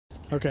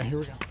Okay, here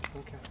we go.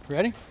 Okay.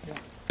 Ready? Yeah.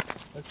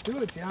 Let's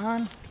do it,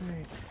 John.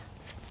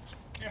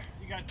 Here,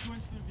 you got 2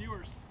 instant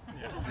viewers.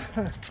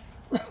 Yeah.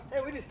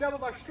 Hey, we just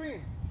doubled our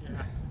stream.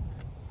 Yeah.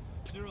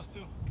 Zeros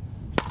too.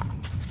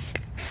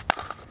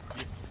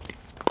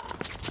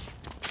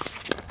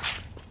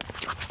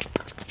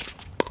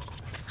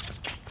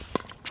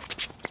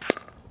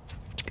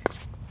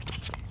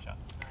 Shot.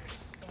 Nice.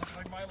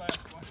 Like my last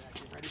one. Yeah,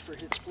 get ready for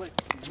his flick.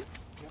 Yep.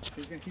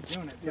 He's going to keep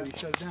doing it until he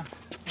shuts down.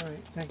 All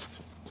right, thanks.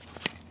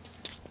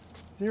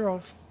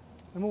 Zeros.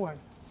 Number 1.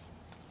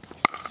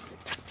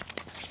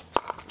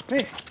 Me.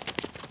 Is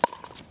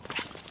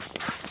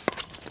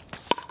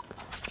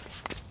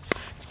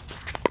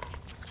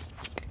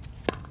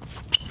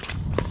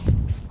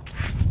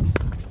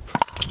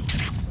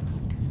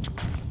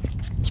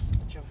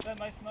that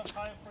nice enough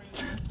high for you?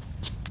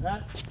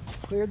 That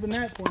cleared the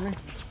net for me.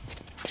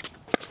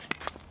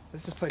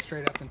 Let's just play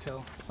straight up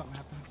until something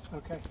happens.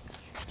 Okay.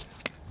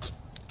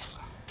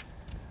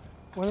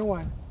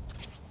 1-1.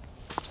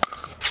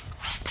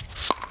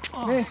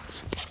 Me.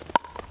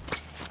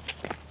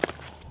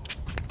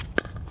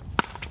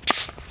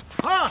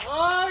 Huh!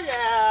 Oh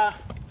yeah!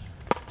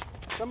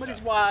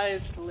 Somebody's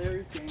wise to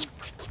Larry's game.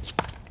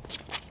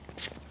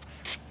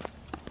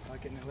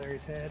 Like getting in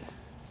Larry's head.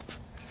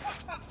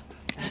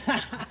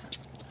 Not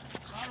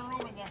a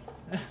room in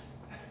there.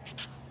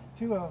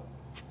 2-0.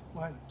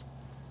 1.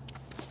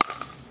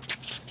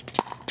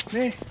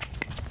 Me.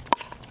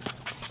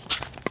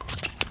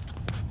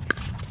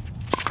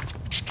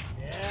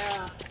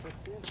 Yeah,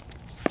 that's it.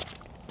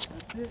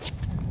 That's it.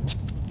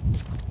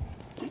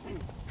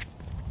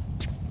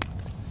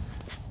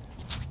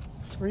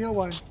 Real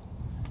one.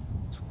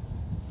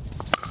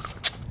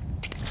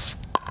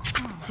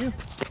 You.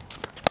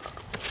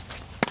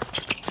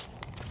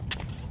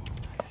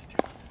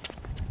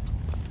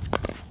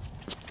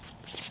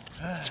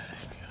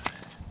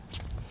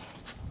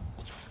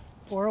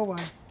 401.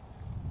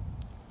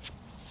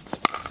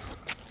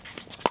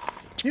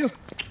 You.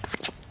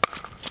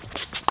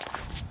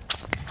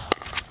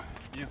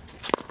 You.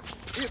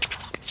 You.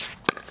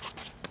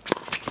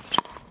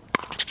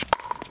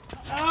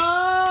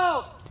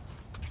 Oh!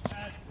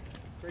 That's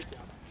Great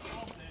job.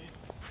 all day.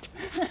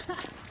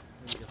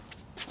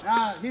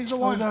 Ah, he's the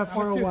one. That was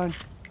 401.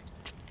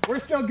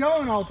 We're still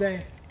going all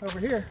day over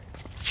here.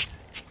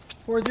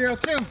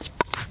 402.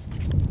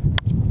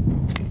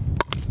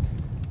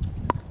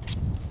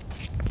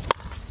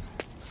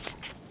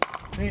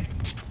 Me.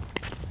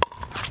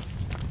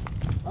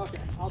 Okay,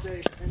 all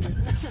day.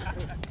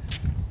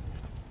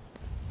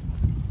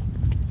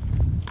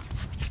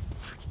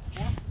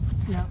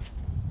 Yeah.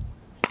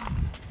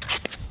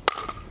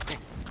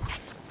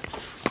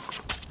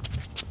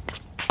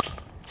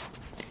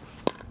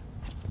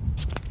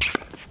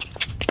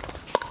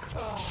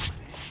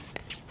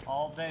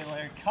 All day,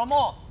 Larry. Come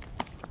on.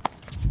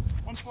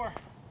 1-4.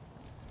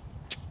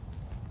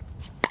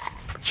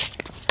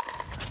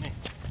 Me.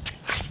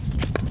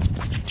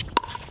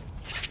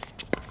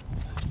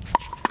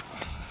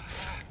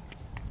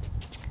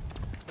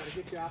 Gotta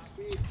get you off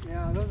speed.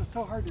 Yeah, those are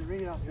so hard to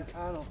read off your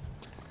title.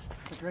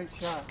 It's a great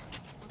shot.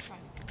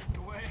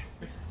 Away.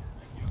 Thank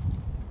you.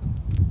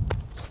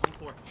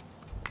 1-4.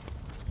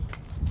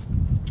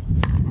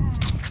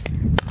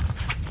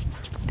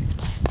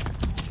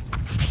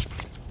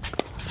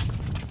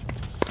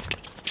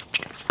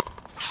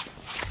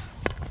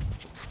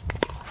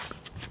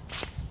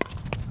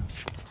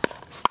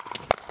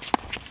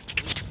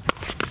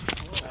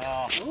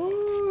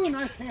 Ooh,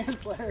 nice hands,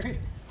 Larry.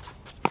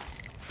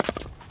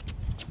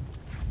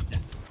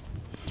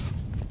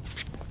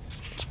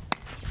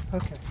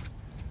 Okay.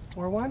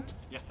 4-1?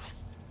 Yeah.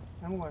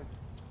 I'm 1.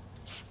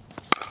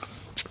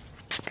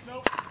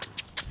 Nope.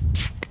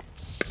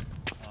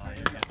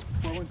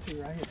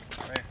 4-1-2 right here.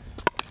 Right.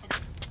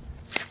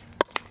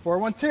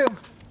 4-1-2.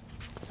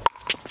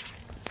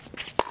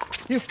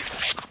 You.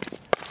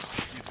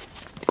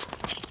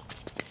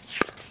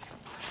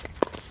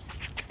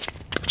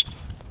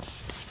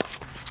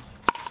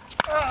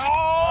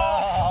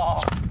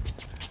 Oh!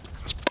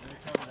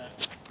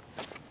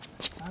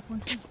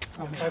 5-1-2?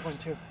 Oh,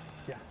 5-1-2.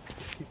 Yeah.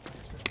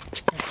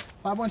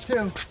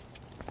 5-1-2.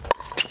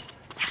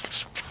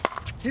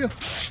 You.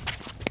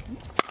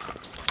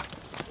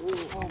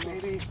 Ooh, oh,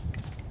 maybe.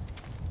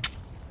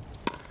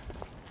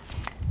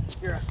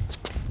 Here.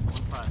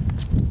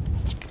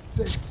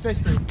 1-5. Stay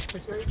straight. Stay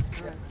straight.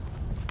 All right.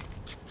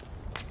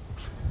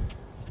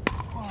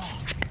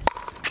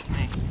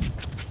 Me.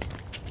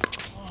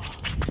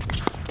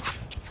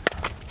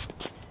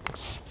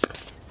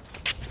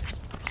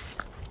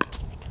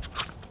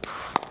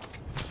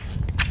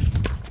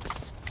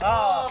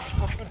 Oh!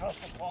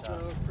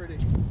 So pretty.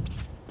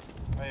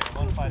 Wait,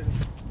 1-5.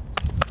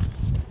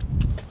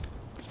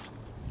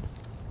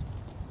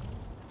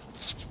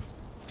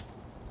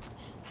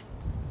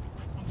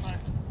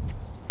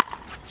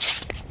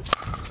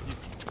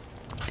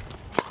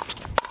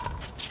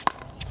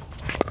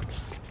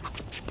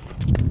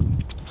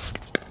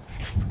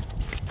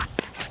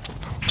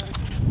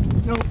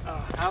 No.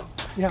 Out.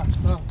 Yeah.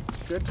 No.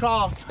 Good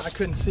call. I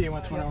couldn't see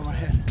once it went over my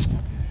head.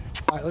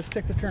 All right, let's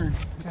take the turn.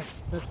 Okay,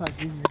 that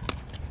side's easier.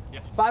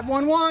 Yeah.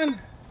 5-1-1.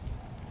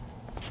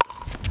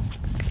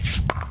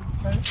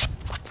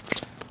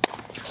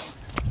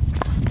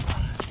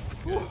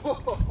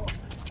 Whoa,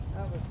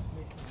 that was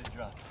sneaky. Good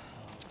drop.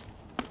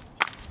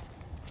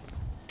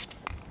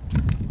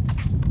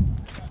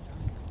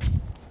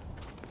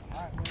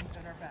 All right, wings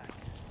at our back.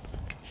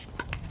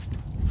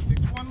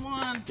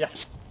 6-1-1. Yeah.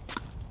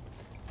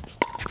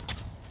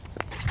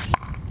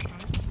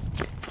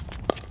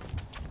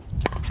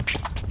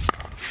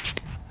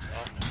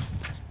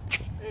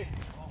 Hey.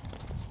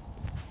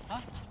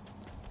 Huh?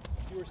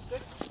 You were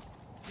 6?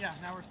 Yeah,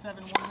 now we're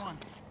 7-1-1.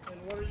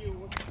 And what are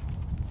you?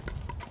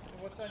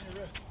 What's on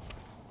your wrist?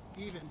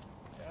 Even.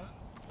 Yeah.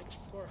 What's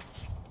the score?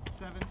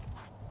 7. Is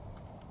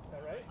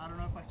that right? I don't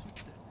know if I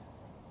switched it.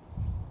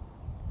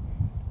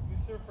 You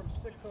served from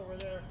 6 over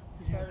there.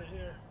 You Yeah. started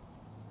here.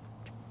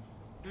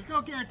 There's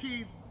no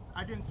guarantee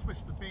I didn't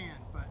switch the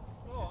band, but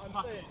No, it's I'm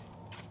possible. saying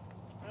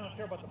I don't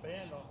care about the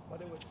band though,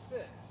 but it was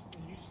 6,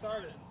 and you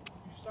started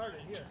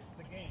here,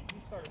 the game.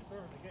 You started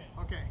serving the game.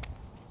 Okay.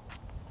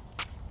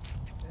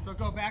 So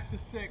go back to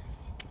 6.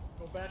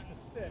 Go back to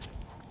 6.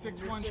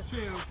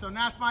 6-1-2. So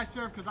now it's my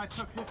serve because I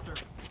took his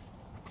serve.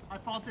 I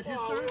faulted his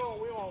Well, serve.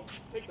 we won't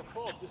take the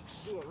fault just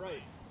to do it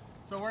right.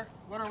 So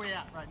what are we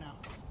at right now?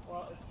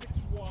 Well, it's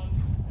 6-1,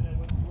 and then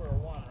you were a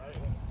 1, right?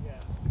 Yeah,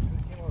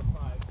 it came over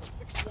 5.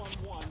 So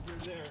 6-1-1, you're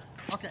there.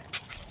 Okay.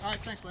 All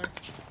right. Thanks, Larry.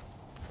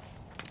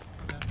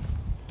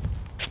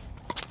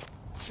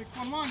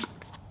 6-1-1.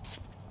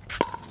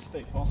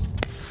 Stay, Paul.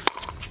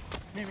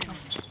 Maybe not.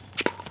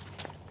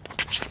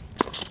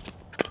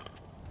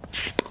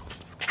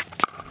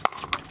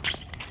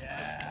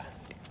 Yeah.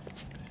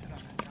 Sit on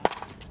that, John.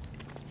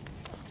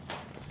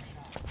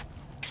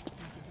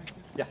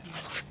 Yeah.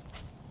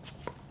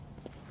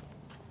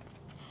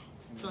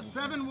 So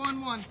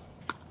 7-1-1.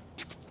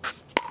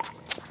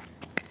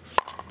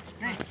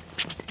 Hey.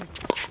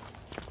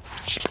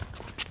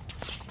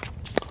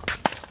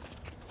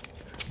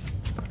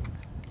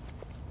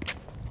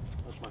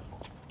 That's my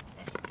fault.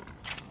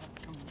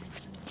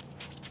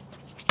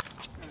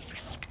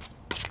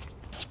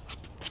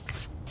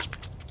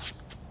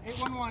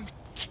 8-1-1.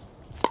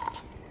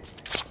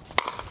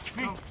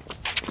 Hey.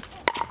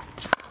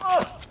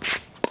 Oh.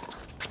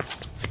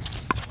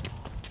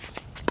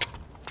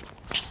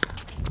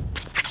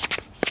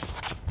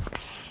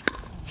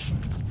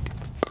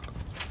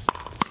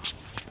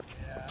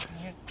 Yeah,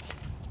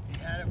 he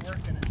had it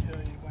working until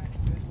he went.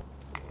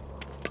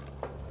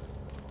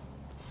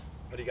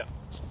 What do you got?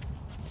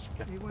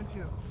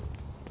 8-1-2.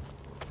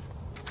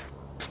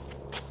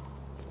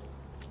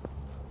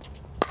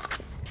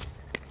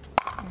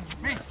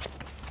 Me.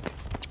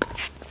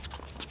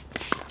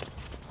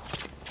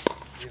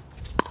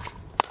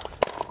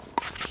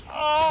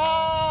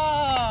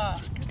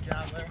 Oh! Good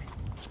job, Larry.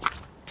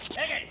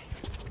 Hey!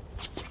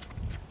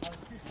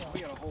 We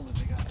gotta hold it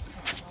together.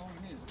 All we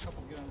need is a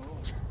couple get on the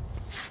roller.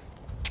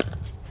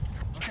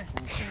 Okay.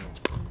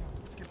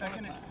 Let's get back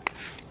in it.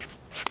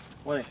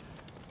 Wait.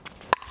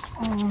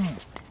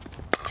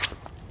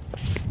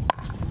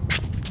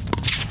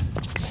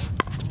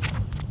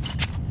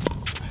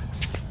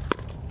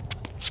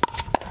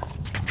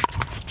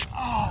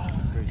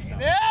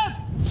 Yeah!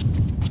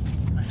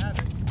 I have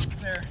it. It's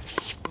there.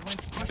 The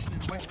wind's pushing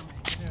it away from me.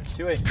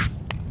 2-8.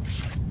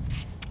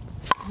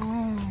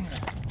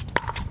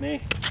 Me.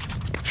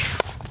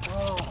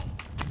 Whoa.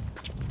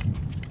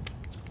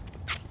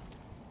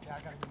 Yeah, I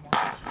gotta get more.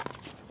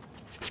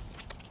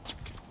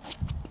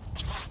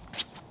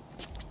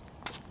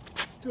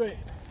 Do it.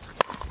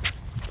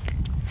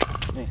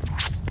 Me.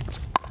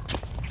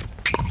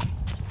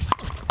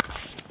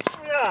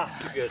 Yeah.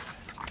 You're good.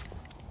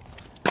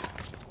 I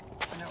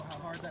know how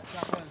hard that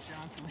shot was,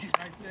 John, for me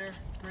right there.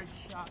 Great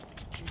shot.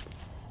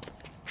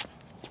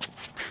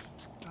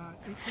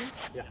 8-2?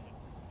 Yeah.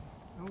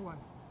 0-1.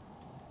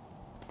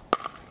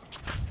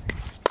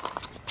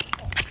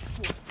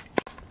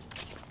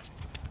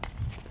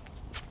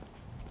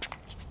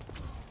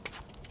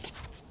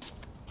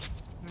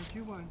 No,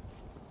 2-1.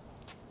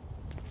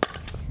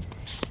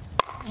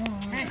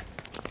 Hey.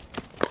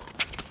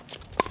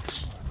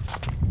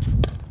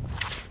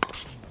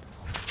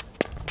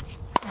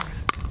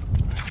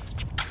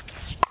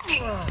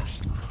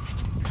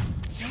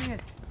 Dang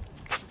it.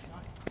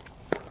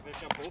 They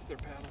got both their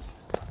paddles.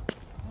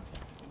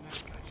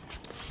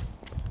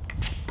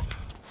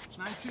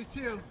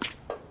 9-2-2.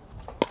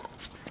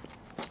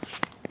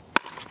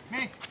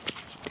 Hey.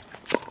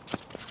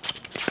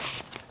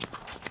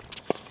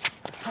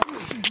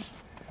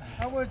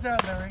 How was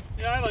that, Larry?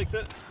 Yeah, I liked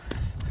it.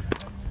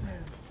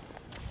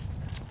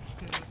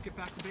 Okay, let's get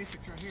back to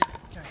basics right here.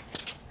 Okay.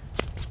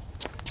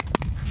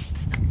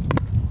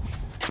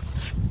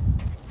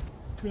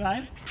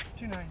 2-9.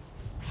 2-9.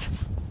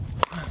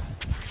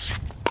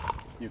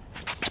 You.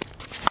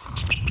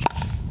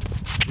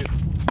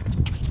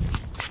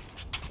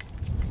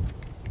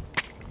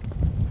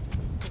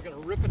 We're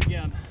gonna rip it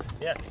again.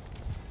 Yeah.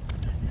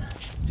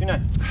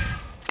 2-9.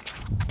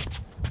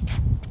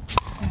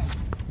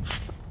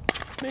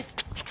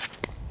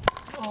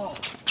 Oh.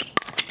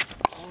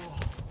 Oh.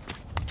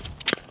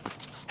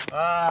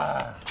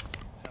 Ah.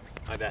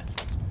 My bad.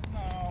 No.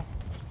 All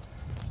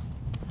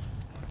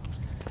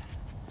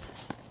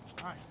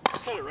right. You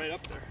set it right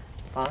up there.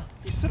 Huh?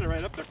 You set it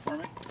right up there for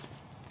me.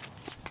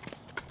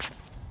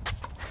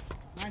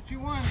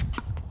 9-2-1.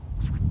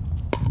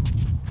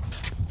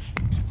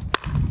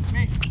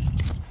 Me.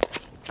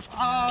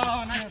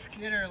 Oh, nice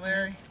skitter,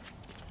 Larry.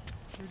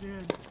 Sure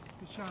did.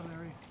 Good shot,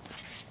 Larry.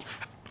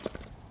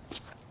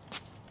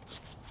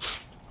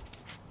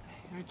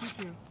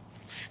 9-2-2.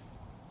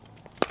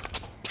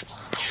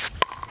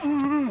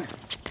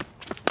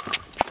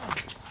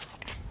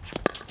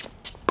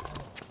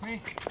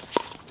 Me.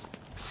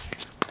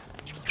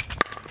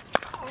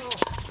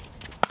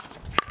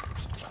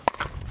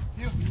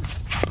 You.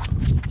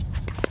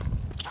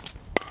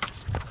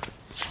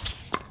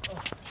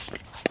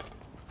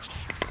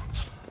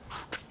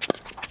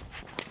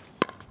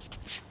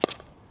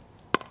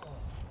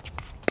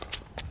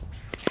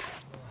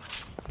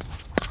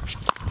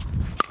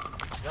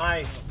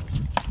 Nice.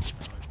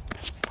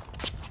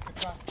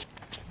 Good shot.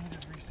 I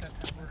need to reset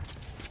that work.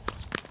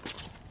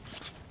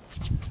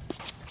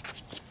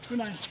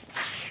 2-9.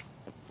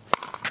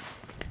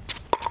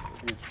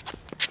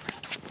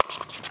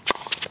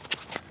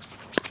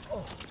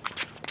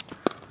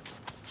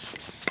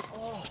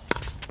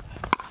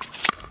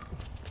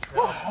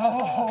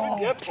 Oh, Good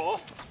get,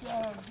 Paul.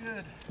 so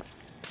good.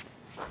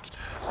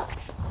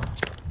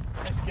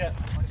 Nice get.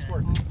 Nice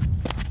work.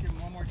 Give him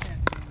one more chance.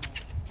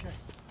 Okay.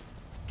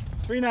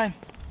 3-9.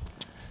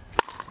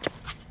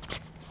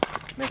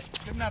 Me.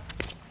 Good enough.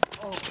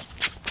 Oh.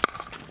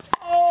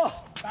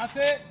 Oh. That's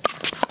it.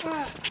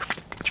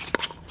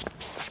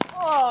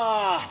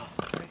 Ah.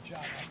 Great job.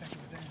 I think it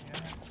was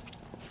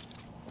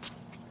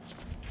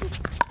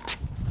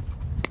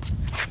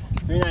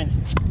in the end. 3-9.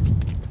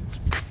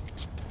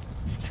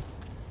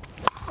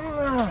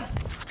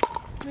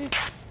 Me.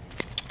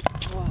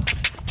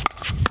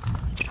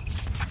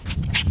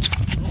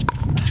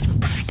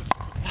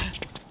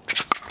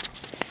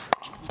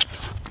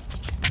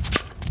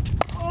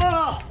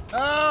 Oh,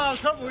 I was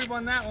hoping we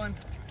won that one.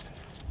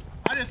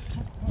 I just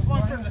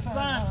swung for the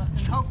sun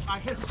and hoped I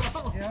hit the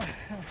ball. Yeah.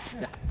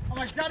 I'm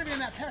like, gotta be in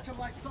that patch of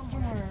light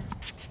somewhere.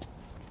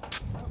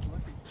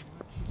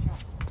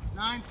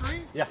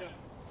 9-3? Yeah.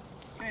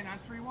 Okay,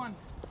 9-3-1.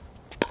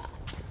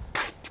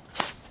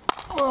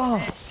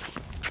 Oh.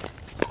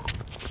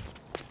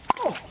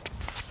 Oh.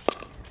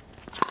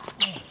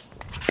 Nice.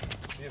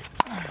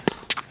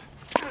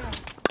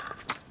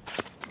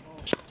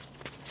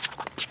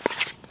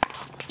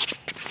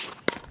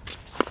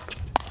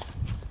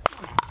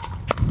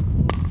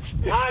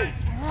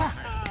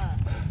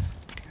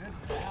 Good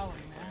rally,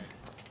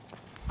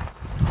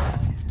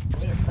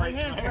 man. Right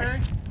hand,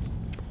 Larry.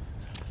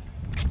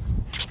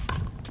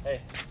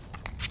 Hey.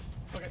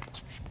 Okay.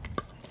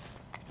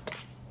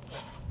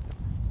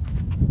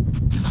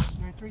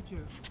 9-3-2.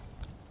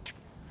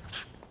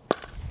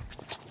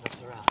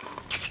 That's a wrap.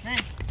 Hey.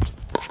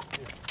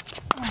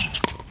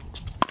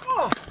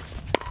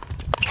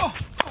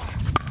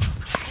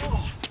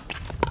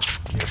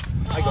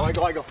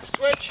 I go.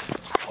 Switch.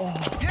 You.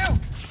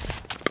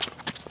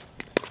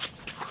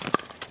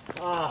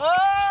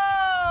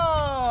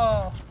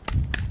 Oh!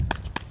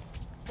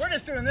 We're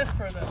just doing this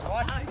for the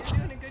watch. You're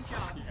doing a good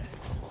job.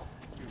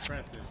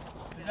 Impressive.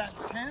 Is that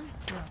 10?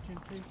 Yeah,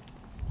 10-3.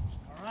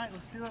 All right,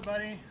 let's do it,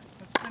 buddy.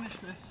 Let's finish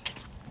this.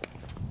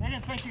 They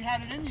didn't think you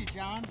had it in you,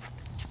 John.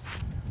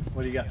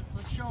 What do you got?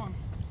 Let's show them.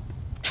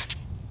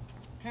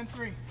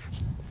 10-3.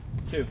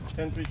 2.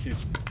 10-3-2.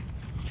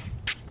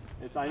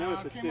 I know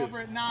it's a came 2. over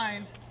at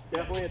 9.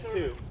 Definitely a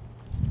 2.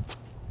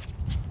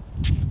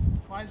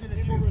 Why is it a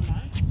Came 2? over at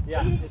 9?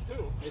 Yeah. It's a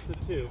 2. It's a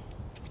 2.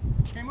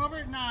 Came over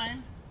at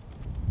 9.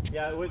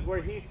 Yeah, it was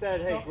where he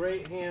said, hey, So-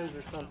 great hands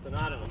or something.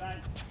 I don't know.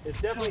 9.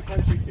 It's definitely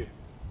 10-3-2.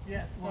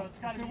 Yes, so it's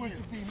got to be you.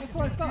 That's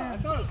what I thought. I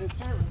thought it was his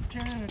service.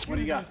 10 and a 2 What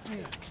do you got? against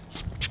me.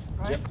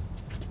 Right? Yep.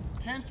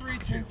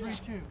 10-3-2.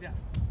 10-3-2. Yeah.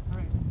 All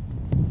right.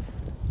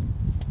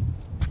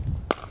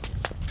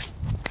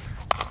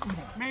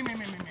 Me.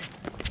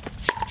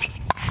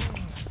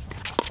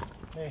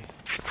 Hey.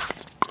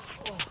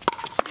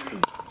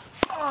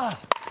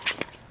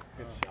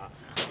 Good shot.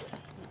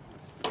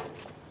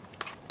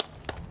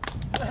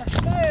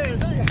 Hey,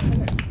 there you go.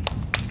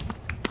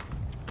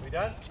 We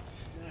done?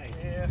 Nice.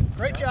 Yeah.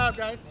 Great job,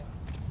 guys.